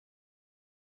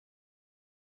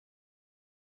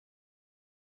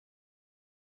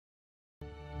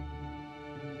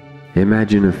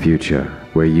Imagine a future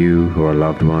where you or a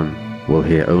loved one will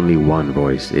hear only one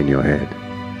voice in your head,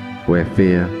 where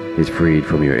fear is freed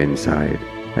from your inside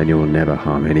and you will never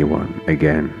harm anyone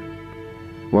again.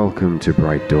 Welcome to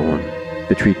Bright Dawn,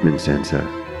 the treatment center,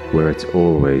 where it's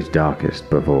always darkest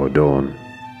before dawn.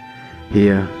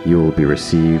 Here you will be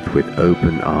received with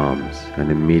open arms and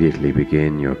immediately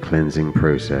begin your cleansing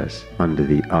process under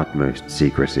the utmost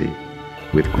secrecy,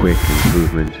 with quick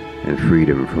improvement and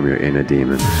freedom from your inner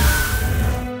demons.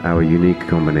 Our unique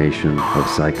combination of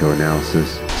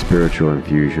psychoanalysis, spiritual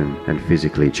infusion, and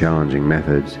physically challenging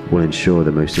methods will ensure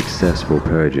the most successful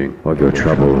purging of your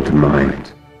troubled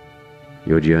mind.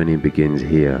 Your journey begins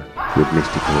here with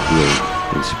mystical healing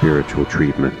and spiritual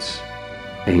treatments,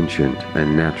 ancient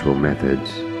and natural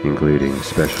methods, including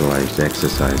specialized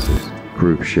exercises,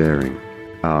 group sharing,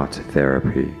 art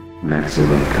therapy,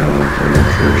 maximum current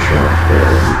electroshock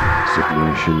therapy,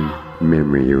 submersion,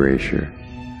 memory erasure,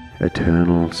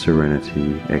 eternal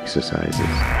serenity exercises,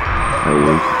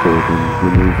 awake organ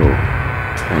removal,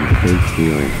 and faith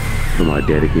healing from our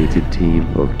dedicated team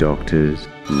of doctors,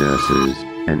 nurses,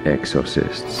 and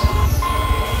exorcists.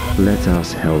 Let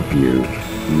us help you,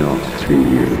 not be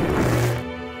you.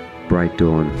 Bright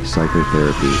Dawn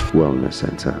Psychotherapy Wellness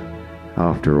Center.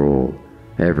 After all,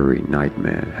 every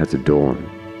nightmare has a dawn.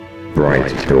 Bright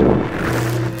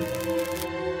Dawn.